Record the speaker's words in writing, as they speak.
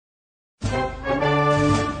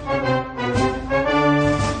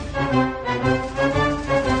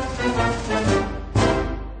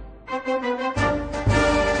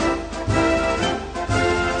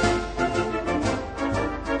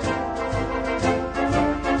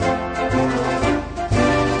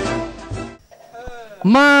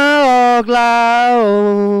มาออกลาว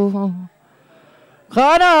ข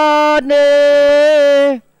นาดนี้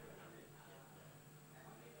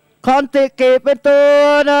คอนติกิเป็นตัว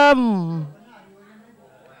นำ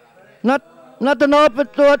นัตโนเป็น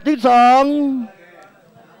ตัวที่สอง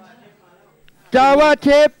จาวาเช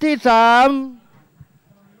ฟที่สาม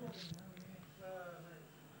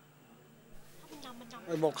ไ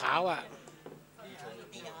อ้บกขาวอ่ะ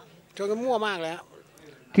ชนกันมั่วมากแล้ว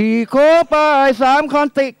ที่โคปายสามคอน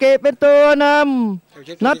ติเกเป็นตัวน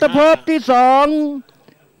ำนัตภพที่สอง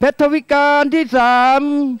เพชรวิการที่สาม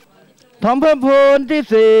ทอมเพิ่มพูนที่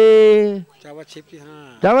สี่จาวาชิปที่ห้า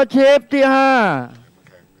จาวาเชฟที่ห้า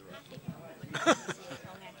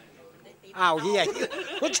อ้าวเฮีย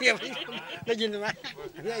พูดเสียงได้ยินไหม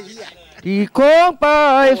เฮียที่โค้งปา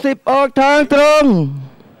ยสิบออกทางตรง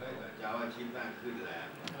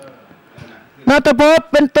นัตภพ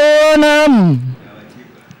เป็นตัวนำ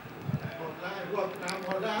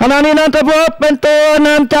ขณะนี้นัตภพเป็นตัวน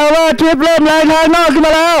ำจาวาชิปเริ่มแรงทางนอกขึ้นม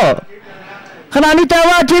าแล้วขณะนี้จา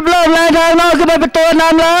วาชิปเริ่มแรงทางนอกขึ้นมาเป็นตัวน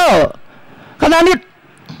ำแล้วขณะนี้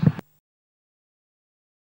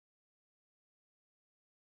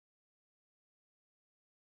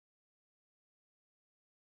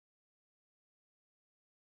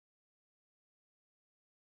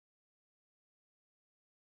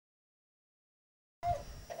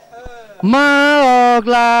มาออก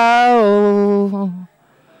ลาว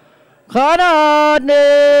ขนาด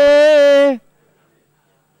นี้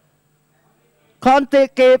คอนติ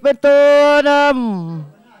กิเป็นตัวนำ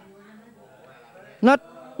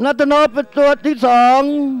นัตโนเป็นตัวที่สอง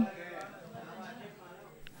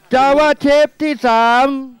จาวาเชฟที่สาม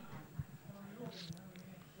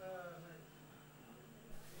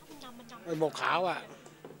ไอ้บกขาวอ่ะ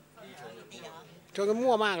ชนกัน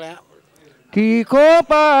มั่วมากแล้วที่โค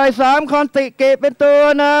ปายสามคอนติเกเป็นตัว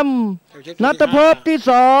นำนัตภพที่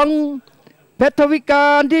สองเพชรวิกา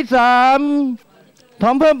รที่สามท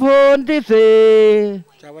อมเพิ่มพูนที่สี่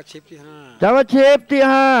จาวาชิปที่ห้าจาวาเชฟที่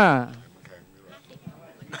ห้า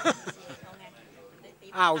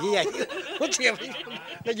อ้าวเฮียพูดเสียง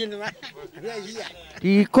ได้ยินไหมเฮีย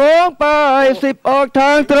ที่โค้งปายสิบออกท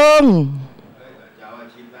างตรง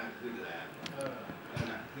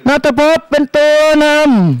นัตภพเป็นตัวนำ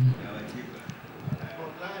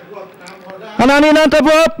ขณะนี้นันทภ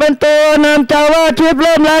พเป็นตัวนำจาวาชิปเ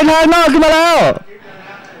ริ่มแรงทางนอกขึ้นมาแล้ว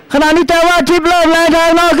ขณะนี้จาวาชิปเริ่มแรงทาง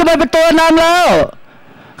นอกขึ้นมาเป็นตัวนำแล้ว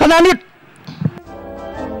ขณะนี้